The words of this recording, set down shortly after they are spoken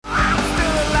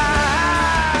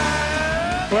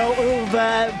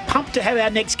to have our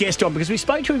next guest on because we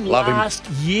spoke to him Love him. last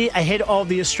year ahead of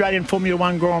the Australian Formula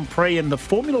One Grand Prix, and the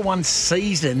Formula One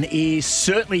season is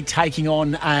certainly taking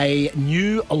on a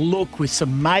new look with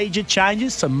some major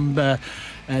changes, some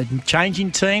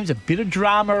changing teams, a bit of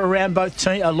drama around both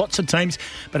teams, lots of teams.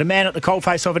 But a man at the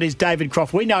coalface of it is David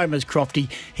Croft. We know him as Crofty.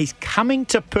 He's coming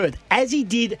to Perth, as he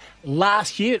did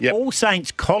last year at All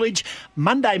Saints College,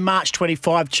 Monday, March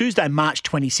 25, Tuesday, March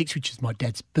 26, which is my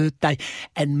dad's birthday.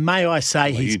 And may I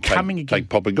say, he's coming again. Take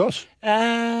Pop and Goss?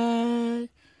 No,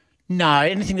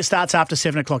 anything that starts after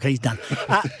 7 o'clock, he's done.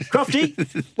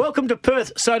 Crofty, welcome to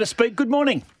Perth, so to speak. Good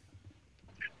morning.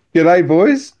 G'day,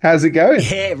 boys. How's it going?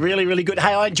 Yeah, really, really good.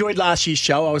 Hey, I enjoyed last year's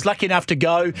show. I was lucky enough to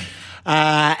go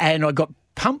and I got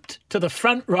pumped to the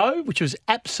front row, which was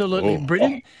absolutely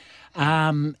brilliant.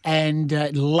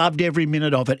 And loved every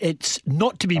minute of it. It's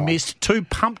not to be missed. 2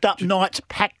 pumped up nights,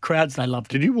 packed crowds. They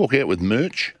loved it. Did you walk out with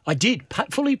merch? I did,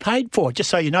 fully paid for it. Just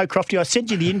so you know, Crofty, I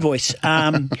sent you the invoice.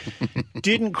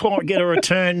 Didn't quite get a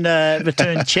return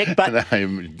check, but No,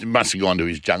 it must have gone to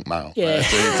his junk mail. Yeah.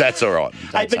 That's all right.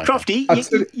 Hey, but Crofty,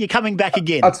 you're coming back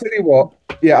again. I'll tell you what.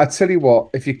 Yeah, I tell you what.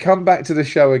 If you come back to the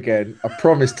show again, I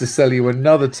promise to sell you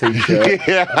another T-shirt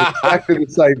at exactly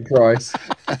the same price,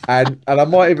 and I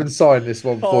might even sign this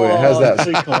one for you. How's that?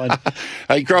 Too kind.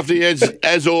 Hey, Crofty,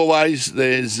 as always,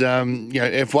 there's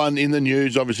F1 in the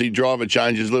news. Obviously, driver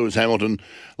changes. Lewis Hamilton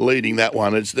leading that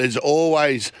one. There's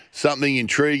always something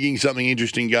intriguing, something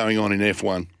interesting going on in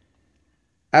F1.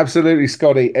 Absolutely,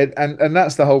 Scotty, and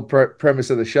that's the whole premise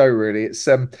of the show. Really, it's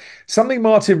something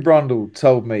Martin Brundle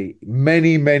told me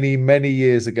many, many, many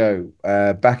years ago,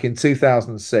 back in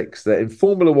 2006. That in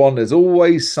Formula One, there's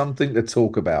always something to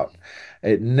talk about.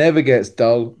 It never gets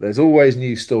dull. There's always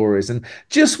new stories. And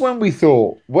just when we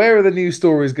thought, where are the new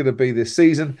stories going to be this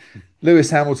season?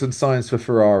 Lewis Hamilton signs for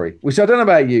Ferrari, which I don't know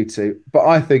about you two, but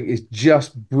I think is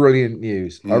just brilliant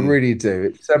news. I really do.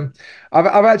 It's I've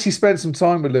actually spent some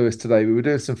time with Lewis today. We were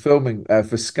doing some filming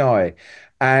for Sky,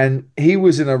 and he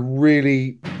was in a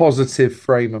really positive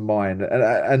frame of mind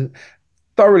and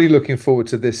thoroughly looking forward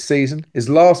to this season. His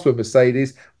last with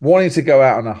Mercedes, wanting to go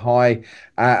out on a high,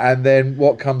 and then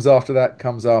what comes after that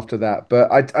comes after that.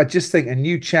 But I just think a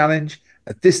new challenge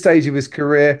at this stage of his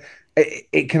career,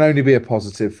 it can only be a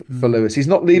positive for Lewis. He's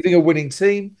not leaving a winning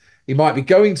team. He might be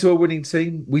going to a winning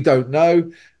team. We don't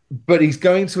know. But he's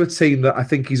going to a team that I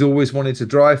think he's always wanted to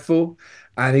drive for.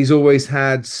 And he's always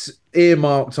had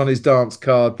earmarked on his dance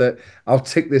card that I'll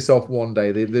tick this off one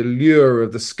day. The lure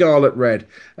of the scarlet red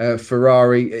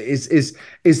Ferrari is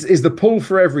the pull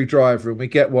for every driver. And we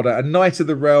get a Knight of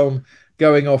the Realm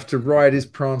going off to ride his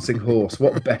prancing horse.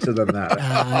 What better than that?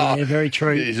 Yeah, very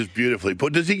true. This is beautifully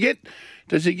put. Does he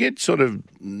get sort of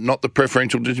not the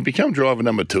preferential? Does he become driver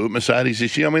number 2 at Mercedes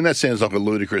this year? I mean, that sounds like a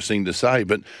ludicrous thing to say,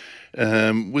 but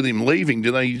with him leaving,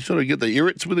 do they sort of get the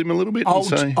irrits with him a little bit?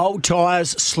 Old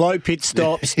tyres, slow pit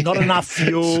stops, not enough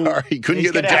fuel. Sorry, couldn't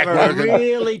He's get the jack gonna have working. a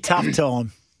really tough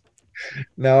time.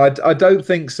 No, I don't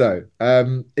think so.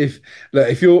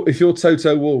 If you're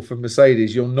Toto Wolff from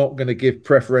Mercedes, you're not going to give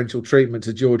preferential treatment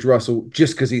to George Russell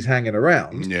just because he's hanging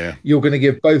around. Yeah, you're going to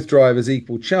give both drivers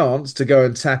equal chance to go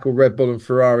and tackle Red Bull and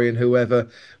Ferrari and whoever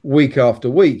week after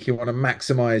week. You want to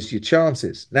maximise your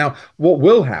chances. Now, what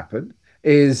will happen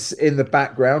is in the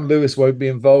background, Lewis won't be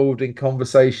involved in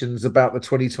conversations about the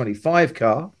 2025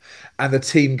 car and the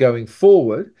team going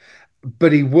forward,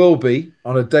 but he will be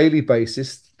on a daily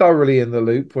basis thoroughly in the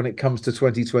loop when it comes to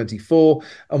 2024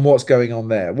 and what's going on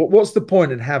there. What's the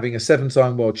point in having a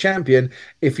 7-time world champion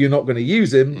if you're not going to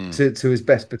use him to his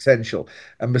best potential?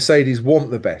 And Mercedes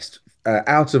want the best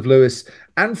out of Lewis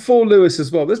and for Lewis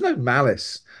as well. There's no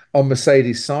malice on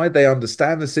Mercedes' side. They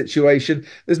understand the situation.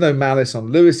 There's no malice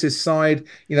on Lewis's side.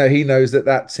 You know, he knows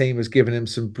that team has given him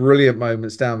some brilliant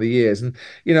moments down the years. And,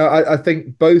 you know, I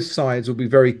think both sides will be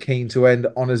very keen to end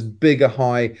on as big a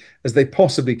high as they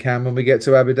possibly can when we get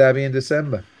to Abu Dhabi in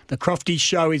December. The Crofty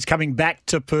Show is coming back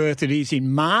to Perth. It is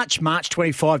in March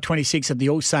 25, 26 at the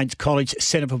All Saints College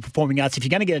Centre for Performing Arts. If you're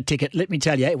going to get a ticket, let me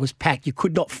tell you, it was packed. You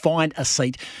could not find a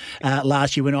seat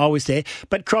last year when I was there.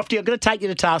 But Crofty, I'm going to take you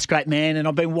to task, great man, and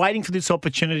I've been waiting for this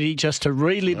opportunity just to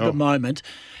relive the moment.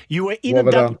 You were in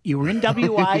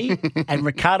WA and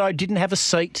Ricardo didn't have a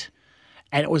seat.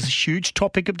 And it was a huge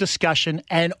topic of discussion.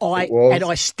 And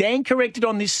I stand corrected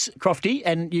on this, Crofty,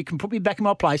 and you can put me back in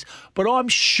my place. But I'm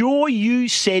sure you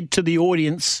said to the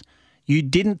audience you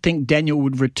didn't think Daniel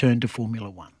would return to Formula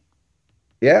One.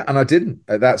 Yeah, and I didn't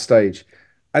at that stage.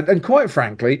 And quite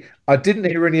frankly, I didn't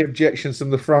hear any objections from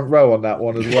the front row on that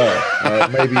one as well.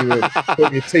 Maybe you were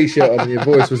putting your T-shirt on and your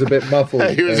voice was a bit muffled.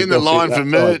 He was in the line for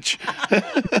merch.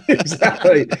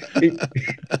 Exactly.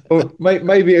 Or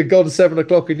maybe it had gone 7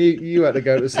 o'clock and you had to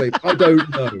go to sleep. I don't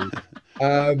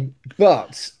know.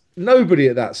 But nobody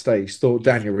at that stage thought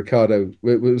Daniel Ricciardo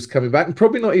was coming back, and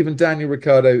probably not even Daniel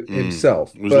Ricciardo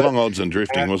himself. It was But long odds on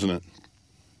drifting, wasn't it?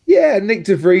 yeah, Nick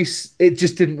de Vries, it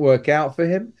just didn't work out for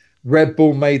him. Red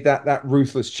Bull made that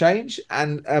ruthless change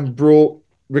and brought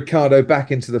Ricciardo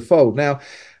back into the fold. Now,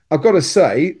 I've got to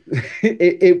say,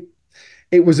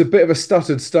 it was a bit of a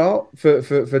stuttered start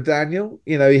for Daniel.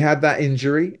 You know, he had that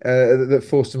injury that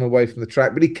forced him away from the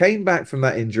track, but he came back from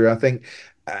that injury, I think,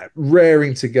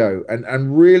 raring to go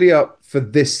and really up for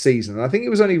this season. And I think it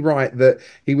was only right that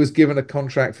he was given a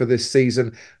contract for this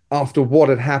season after what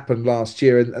had happened last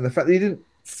year and the fact that he didn't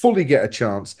fully get a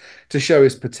chance to show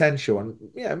his potential. And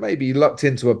yeah, maybe he lucked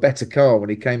into a better car when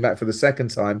he came back for the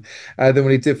second time than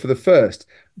when he did for the first.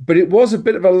 But it was a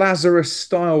bit of a Lazarus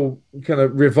style kind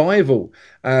of revival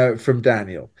from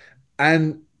Daniel.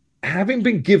 And having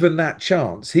been given that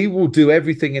chance, he will do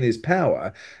everything in his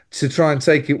power to try and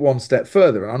take it one step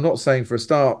further. And I'm not saying for a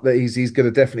start that he's going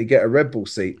to definitely get a Red Bull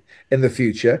seat in the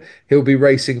future. He'll be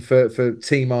racing for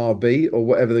Team RB or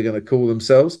whatever they're going to call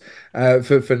themselves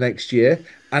for next year.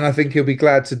 And I think he'll be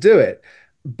glad to do it.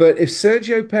 But if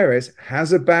Sergio Perez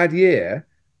has a bad year,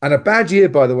 and a bad year,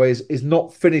 by the way, is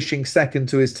not finishing second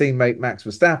to his teammate Max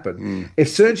Verstappen. If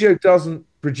Sergio doesn't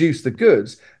produce the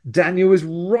goods, Daniel is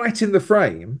right in the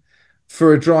frame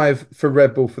for a drive for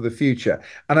Red Bull for the future.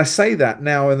 And I say that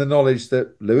now in the knowledge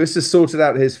that Lewis has sorted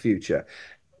out his future.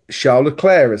 Charles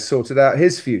Leclerc has sorted out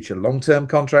his future, long-term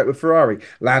contract with Ferrari.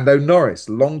 Lando Norris,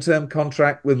 long-term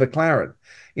contract with McLaren.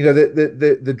 You know,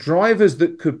 the drivers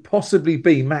that could possibly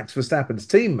be Max Verstappen's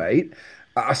teammate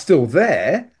are still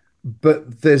there,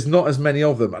 but there's not as many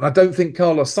of them. And I don't think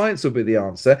Carlos Sainz will be the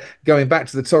answer. Going back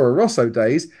to the Toro Rosso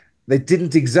days, they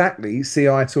didn't exactly see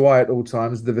eye to eye at all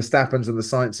times, the Verstappens and the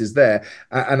Sainzes there.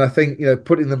 And I think, you know,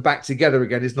 putting them back together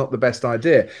again is not the best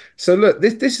idea. So look,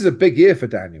 this is a big year for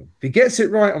Daniel. If he gets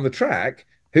it right on the track,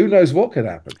 who knows what could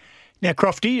happen. Now,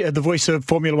 Crofty, the voice of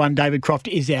Formula One, David Croft,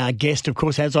 is our guest, of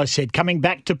course, as I said, coming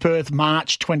back to Perth,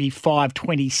 March 25,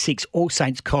 26, All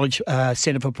Saints College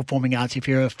Centre for Performing Arts. If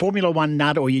you're a Formula One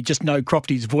nut or you just know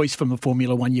Crofty's voice from the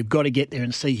Formula One, you've got to get there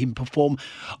and see him perform.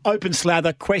 Open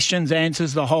slather, questions,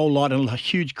 answers, the whole lot, and a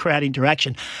huge crowd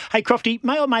interaction. Hey, Crofty,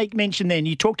 may I make mention then,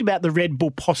 you talked about the Red Bull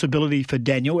possibility for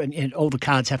Daniel, and all the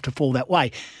cards have to fall that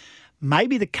way.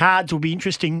 Maybe the cards will be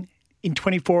interesting in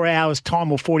 24 hours'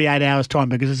 time or 48 hours' time,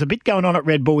 because there's a bit going on at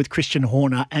Red Bull with Christian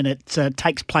Horner, and it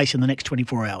takes place in the next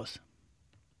 24 hours.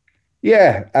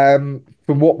 Yeah, from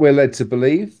what we're led to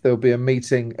believe, there'll be a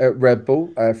meeting at Red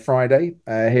Bull Friday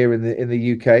here in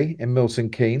the UK, in Milton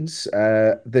Keynes.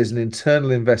 There's an internal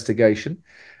investigation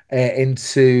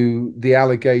into the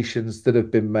allegations that have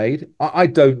been made. I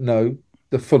don't know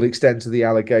the full extent of the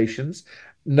allegations.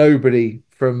 Nobody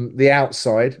from the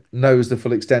outside knows the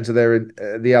full extent of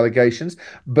the allegations,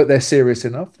 but they're serious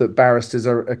enough that barristers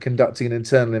are conducting an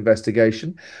internal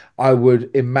investigation. I would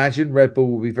imagine Red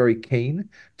Bull will be very keen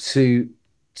to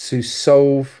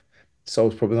solve's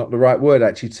probably not the right word,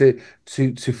 actually,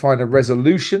 to find a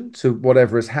resolution to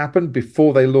whatever has happened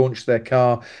before they launch their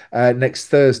car next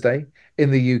Thursday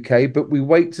in the UK. But we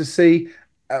wait to see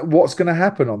what's going to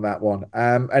happen on that one.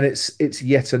 And it's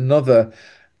yet another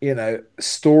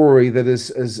story that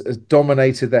has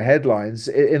dominated the headlines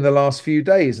in the last few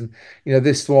days. And,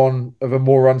 this one of a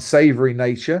more unsavory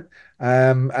nature,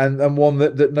 and one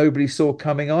that nobody saw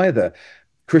coming either.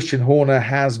 Christian Horner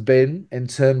has been, in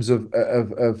terms of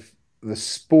the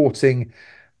sporting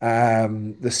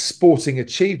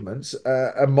achievements,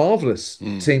 a marvelous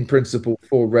team principal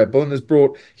for Red Bull and has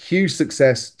brought huge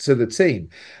success to the team.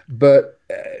 But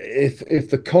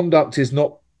if the conduct is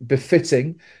not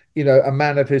befitting, a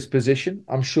man of his position,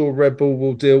 I'm sure Red Bull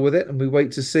will deal with it, and we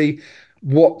wait to see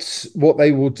what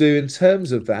they will do in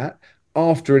terms of that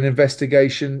after an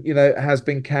investigation, has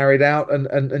been carried out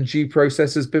and due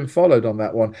process has been followed on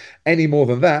that one. Any more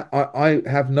than that, I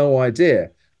have no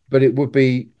idea, but it would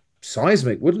be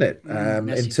seismic, wouldn't it,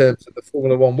 in terms of the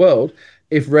Formula One world,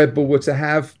 if Red Bull were to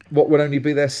have what would only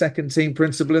be their second team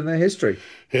principal in their history.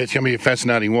 Yeah, it's going to be a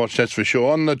fascinating watch, that's for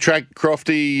sure. On the track,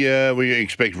 Crofty, we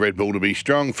expect Red Bull to be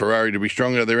strong, Ferrari to be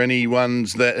strong. Are there any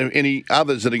others that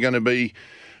are going to be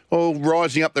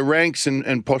rising up the ranks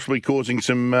and possibly causing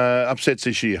some upsets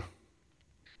this year?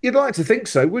 You'd like to think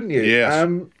so, wouldn't you? Yes.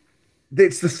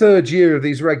 It's the third year of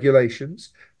these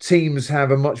regulations. Teams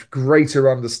have a much greater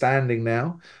understanding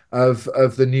now of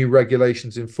the new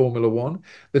regulations in Formula One.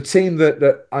 The team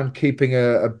that I'm keeping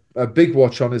a big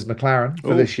watch on is McLaren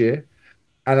for this year.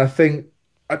 And I think,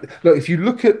 look, if you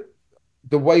look at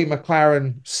the way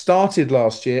McLaren started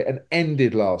last year and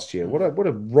ended last year. What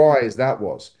a rise that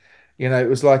was. It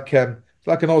was like an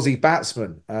Aussie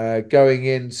batsman going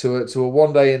into a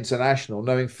one-day international,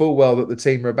 knowing full well that the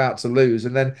team are about to lose,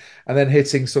 and then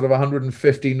hitting sort of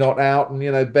 150 not out,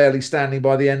 and barely standing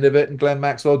by the end of it, and Glenn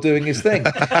Maxwell doing his thing.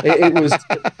 It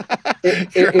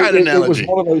was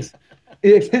one of those.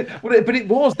 But it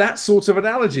was that sort of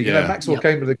analogy. Maxwell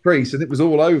came to the crease and it was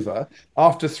all over.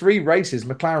 After 3 races,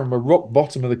 McLaren were rock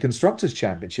bottom of the Constructors'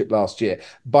 Championship last year.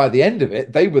 By the end of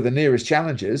it, they were the nearest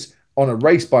challengers on a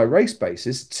race-by-race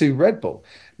basis to Red Bull.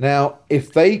 Now,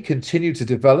 if they continue to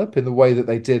develop in the way that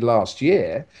they did last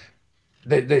year,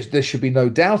 there should be no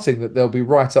doubting that they'll be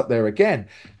right up there again.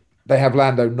 They have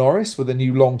Lando Norris with a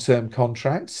new long-term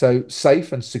contract, so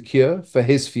safe and secure for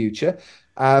his future.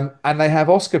 And they have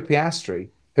Oscar Piastri,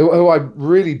 who I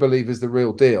really believe is the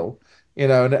real deal.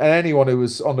 And anyone who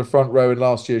was on the front row in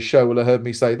last year's show will have heard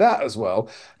me say that as well.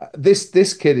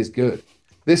 This kid is good.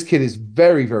 This kid is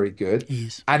very, very good.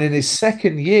 And in his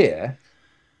second year,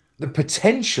 the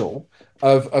potential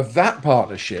of that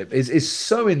partnership is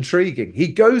so intriguing. He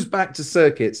goes back to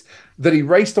circuits that he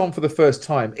raced on for the first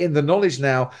time in the knowledge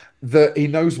now that he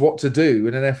knows what to do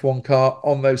in an F1 car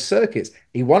on those circuits.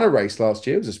 He won a race last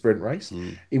year. It was a sprint race.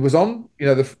 He was on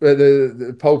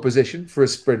the pole position for a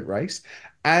sprint race,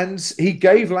 and he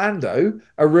gave Lando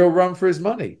a real run for his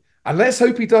money. And let's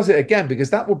hope he does it again,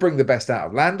 because that will bring the best out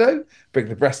of Lando, bring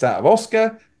the best out of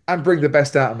Oscar, and bring the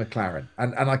best out of McLaren.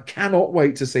 And I cannot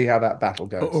wait to see how that battle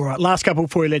goes. All right, last couple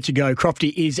before we let you go.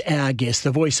 Crofty is our guest,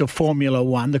 the voice of Formula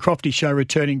One. The Crofty Show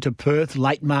returning to Perth,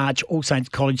 late March, All Saints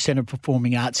College Centre for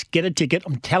Performing Arts. Get a ticket.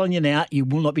 I'm telling you now, you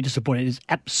will not be disappointed. It is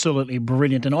absolutely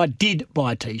brilliant. And I did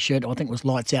buy a T-shirt. I think it was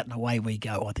Lights Out and Away We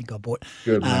Go. I think I bought.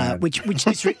 Good man. Which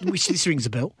this rings a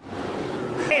bell.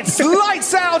 It's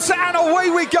lights out and away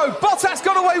we go. Bottas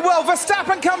got away well.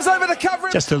 Verstappen comes over to cover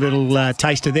him. Just a little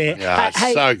taster there. Yeah,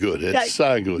 it's so good. It's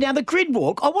so good. Now, the grid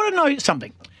walk, I want to know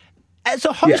something. As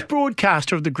a host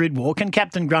broadcaster of the grid walk, and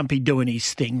Captain Grumpy doing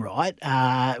his thing, right,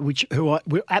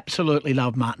 we absolutely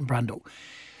love Martin Brundle.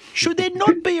 Should there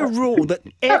not be a rule that...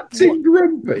 Captain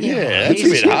Grumpy? Yeah, that's a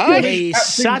bit harsh. He's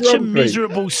such a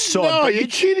miserable sod. No, you're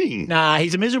kidding. Nah,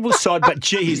 he's a miserable sod, but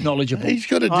gee, he's knowledgeable. He's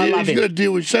got to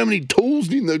deal with so many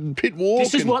tools in the pit walk.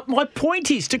 This is what my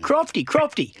point is to Crofty.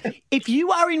 Crofty, if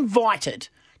you are invited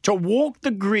to walk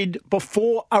the grid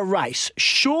before a race,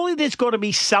 surely there's got to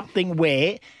be something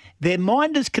where their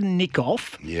minders can nick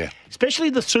off. Yeah. Especially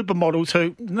the supermodels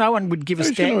who no one would give us...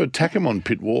 Who's going to attack them on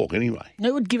pit walk anyway? No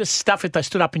one would give us stuff if they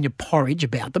stood up in your porridge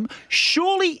about them.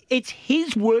 Surely it's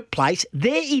his workplace.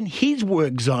 They're in his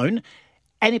work zone.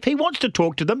 And if he wants to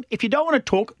talk to them, if you don't want to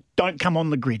talk, don't come on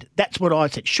the grid. That's what I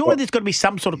said. Surely there's got to be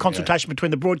some sort of consultation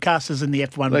between the broadcasters and the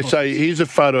F1. They say, here's a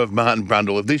photo of Martin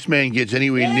Brundle. If this man gets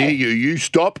anywhere near you, you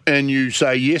stop and you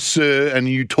say, yes, sir, and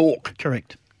you talk.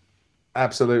 Correct.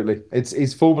 Absolutely.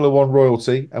 It's Formula One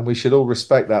royalty, and we should all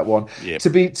respect that one. Yep.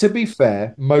 To be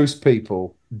fair, most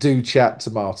people do chat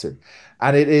to Martin.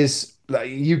 And it is, like,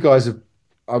 you guys have,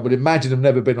 I would imagine, have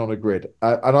never been on a grid.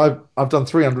 And I've done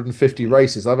 350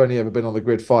 races. I've only ever been on the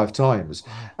grid 5 times.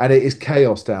 And it is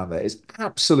chaos down there. It's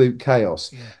absolute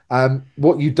chaos. Yeah.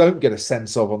 What you don't get a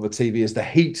sense of on the TV is the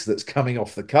heat that's coming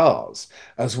off the cars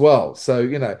as well. So,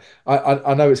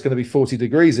 I know it's going to be 40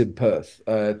 degrees in Perth,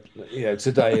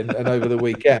 today and over the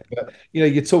weekend. But,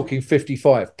 you're talking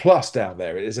 55 plus down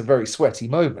there. It is a very sweaty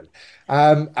moment.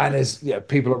 And as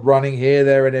people are running here,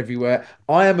 there and everywhere.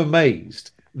 I am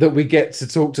amazed that we get to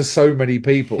talk to so many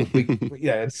people,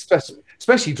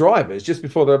 especially drivers, just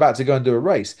before they're about to go and do a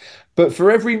race. But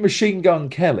for every Machine Gun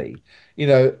Kelly,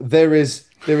 there is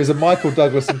a Michael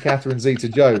Douglas and Catherine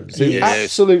Zeta-Jones who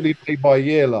absolutely made my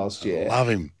year last year. I love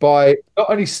him. By not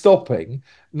only stopping,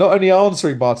 not only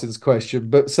answering Martin's question,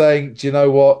 but saying, do you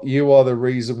know what? You are the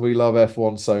reason we love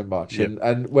F1 so much. Yep.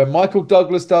 And when Michael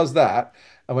Douglas does that,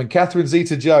 and when Catherine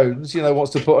Zeta-Jones,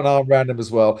 wants to put an arm around him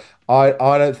as well, I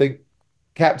don't think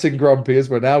Captain Grumpy, as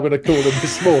we're now going to call him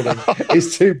this morning,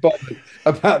 is too bothered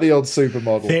about the old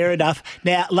supermodel. Fair enough.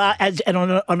 Now,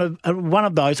 on one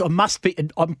of those, I'm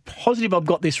positive I've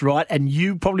got this right, and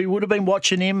you probably would have been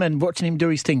watching him do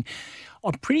his thing.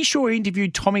 I'm pretty sure he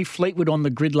interviewed Tommy Fleetwood on the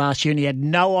grid last year, and he had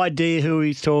no idea who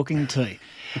he's talking to.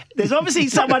 There's obviously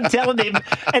someone telling him,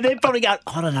 and they're probably going,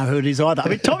 I don't know who it is either. I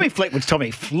mean, Tommy Fleetwood's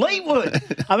Tommy Fleetwood.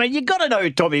 I mean, you've got to know who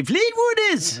Tommy Fleetwood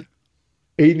is.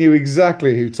 He knew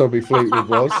exactly who Tommy Fleetwood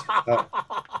was.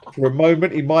 For a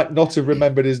moment, he might not have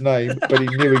remembered his name, but he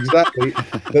knew exactly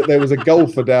that there was a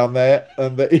golfer down there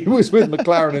and that he was with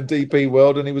McLaren and DP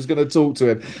World and he was going to talk to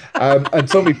him. And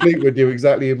Tommy Fleetwood knew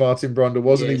exactly who Martin Brundle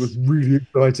was, and he was really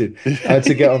excited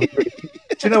to get on the grid.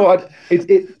 Do you know what?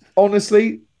 It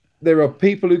honestly, there are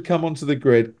people who come onto the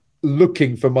grid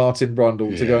looking for Martin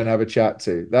Brundle to go and have a chat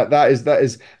to. That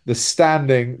is the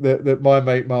standing that my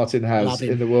mate Martin has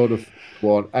in the world of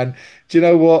one. And do you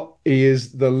know what? He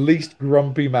is the least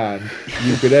grumpy man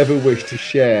you could ever wish to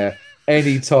share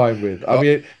any time with. I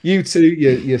mean, you two,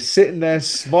 you're sitting there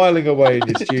smiling away in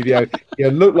your studio. You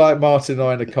look like Martin and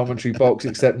I in a commentary box,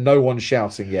 except no one's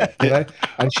shouting yet,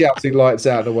 and shouting lights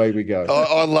out and away we go.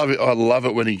 I love it. I love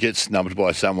it when he gets snubbed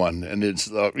by someone and it's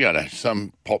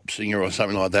some pop singer or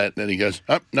something like that. And then he goes,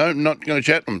 "Oh no, I'm not going to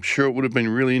chat. I'm sure it would have been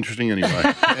really interesting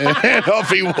anyway." And off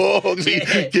he walks. He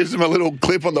gives him a little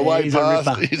clip on the way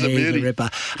past. He's a beauty. Ripper.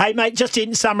 Hey mate, just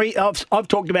in summary, I've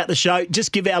talked about the show.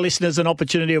 Just give our listeners an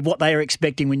opportunity of what they are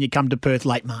expecting when you come to Perth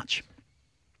late March.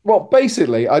 Well,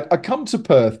 basically, I come to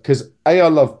Perth because A, I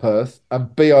love Perth,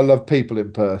 and B, I love people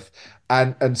in Perth,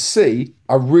 and C,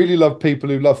 I really love people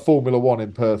who love Formula One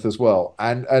in Perth as well.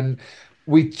 And I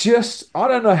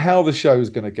don't know how the show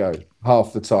is going to go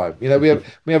half the time. We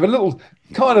have a little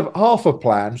kind of half a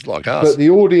plan, like us, but the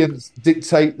audience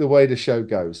dictate the way the show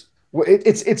goes. Well,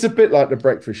 it's a bit like the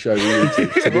breakfast show. Really,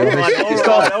 to be honest.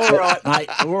 All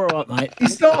right, mate. You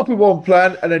start off with one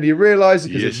plan, and then you realise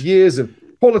because of years of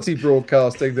quality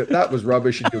broadcasting that was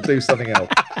rubbish, and you'll do something else.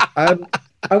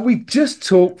 And we just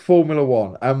talk Formula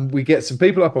One, and we get some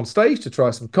people up on stage to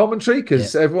try some commentary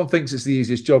because everyone thinks it's the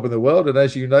easiest job in the world, and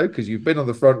as you know, because you've been on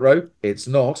the front row, it's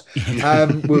not.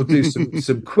 We'll do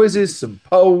some quizzes, some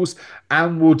polls,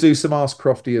 and we'll do some Ask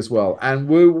Crofty as well. And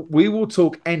we will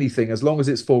talk anything as long as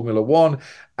it's Formula One.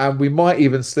 And we might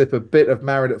even slip a bit of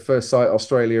Married at First Sight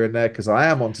Australia in there because I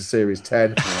am on to Series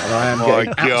 10 and I am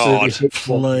getting absolutely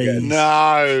please.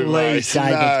 No, please,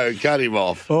 mate, no, cut him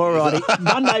off. All righty.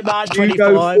 Monday, March 25. You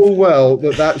know full well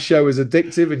that show is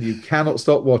addictive and you cannot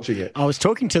stop watching it. I was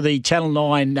talking to the Channel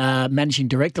 9 managing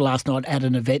director last night at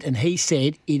an event and he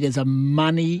said it is a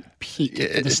money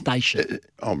pit for the station.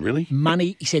 Oh, really?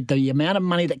 Money. He said the amount of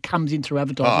money that comes in through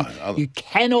advertising,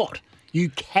 you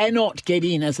cannot get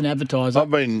in as an advertiser. I've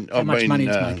been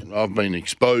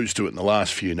exposed to it in the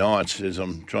last few nights as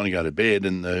I'm trying to go to bed,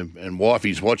 and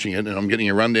wifey's watching it, and I'm getting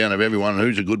a rundown of everyone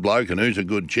who's a good bloke and who's a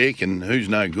good chick and who's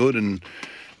no good. And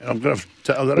I've got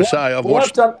to say, I've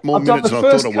watched more minutes than I thought I would. I've done the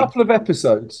first couple of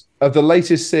episodes of the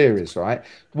latest series. Right,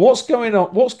 what's going on?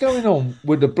 What's going on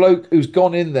with the bloke who's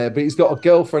gone in there, but he's got a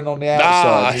girlfriend on the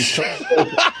outside?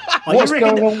 What's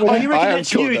going on with you reckon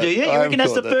that's you, do you? You reckon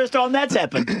that's the first time that's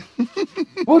happened?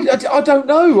 Well, I don't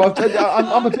know.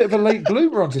 I'm a bit of a late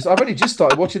bloomer on this. I've only just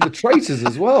started watching The Traitors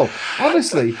as well.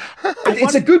 Honestly,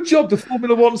 it's a good job the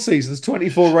Formula One season's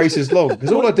 24 races long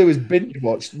because all I do is binge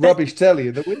watch rubbish telly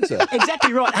in the winter.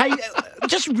 Exactly right. Hey,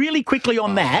 just really quickly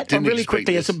on that,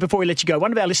 before we let you go,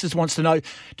 one of our listeners wants to know,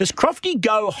 does Crofty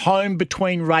go home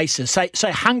between races?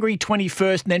 Say Hungary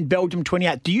 21st and then Belgium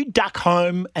 28th. Do you duck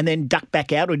home and then duck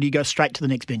back out, or do you go straight to the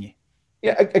next venue?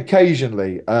 Yeah,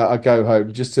 occasionally I go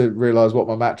home just to realise what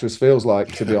my mattress feels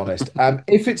like, to be honest.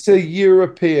 If it's a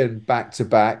European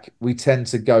back-to-back, we tend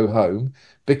to go home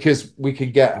because we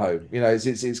can get home.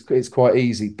 It's quite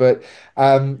easy. But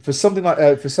for something like,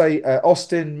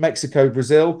 Austin, Mexico,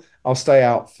 Brazil, I'll stay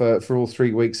out for all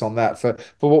 3 weeks on that for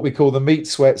what we call the meat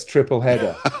sweats triple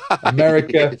header.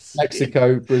 America,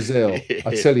 Mexico, Brazil.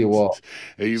 I tell you what,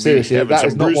 seriously, that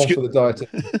is not one for the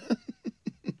dietitian.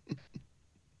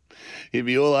 He'd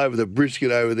be all over the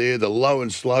brisket over there, the low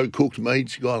and slow cooked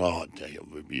meats. God, I tell you, it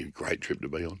would be a great trip to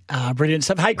be on. Brilliant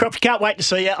stuff. Hey, Crofty, can't wait to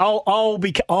see you.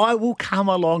 I will come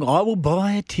along. I will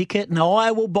buy a ticket and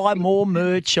I will buy more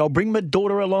merch. I'll bring my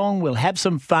daughter along. We'll have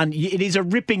some fun. It is a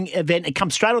ripping event. It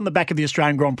comes straight on the back of the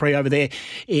Australian Grand Prix over there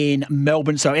in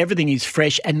Melbourne, so everything is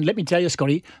fresh. And let me tell you,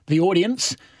 Scotty, the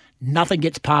audience, nothing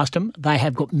gets past them. They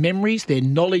have got memories. Their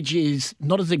knowledge is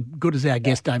not as good as our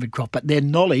guest, David Croft, but their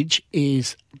knowledge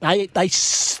is they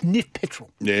sniff petrol.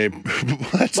 Yeah.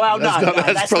 That's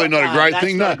probably not a great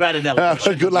thing. Not a great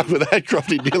analogy. Good luck with that,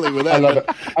 Crofty, dealing with that. I love it.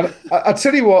 And I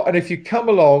tell you what, and if you come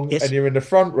along and you're in the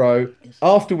front row,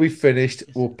 after we've finished,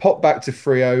 we'll pop back to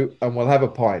Freo and we'll have a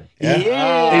pint. Yeah. There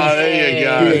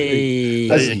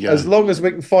you go. As long as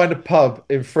we can find a pub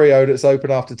in Freo that's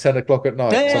open after 10 o'clock at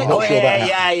night. So I'm not sure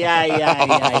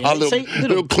that happens.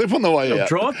 Little clip on the way out.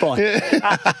 Drive-by.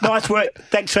 Nice work.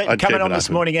 Thanks for coming on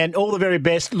this morning, and all the very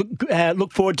best.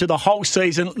 Look forward to the whole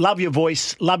season. Love your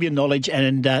voice, love your knowledge,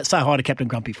 and say hi to Captain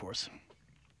Grumpy for us.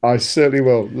 I certainly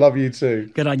will. Love you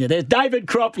too. Good on you. There's David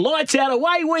Croft. Lights out.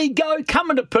 Away we go.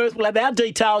 Coming to Perth. We'll have our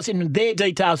details and their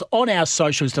details on our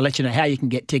socials to let you know how you can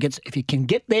get tickets. If you can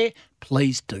get there,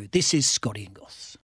 please do. This is Scotty and Goss.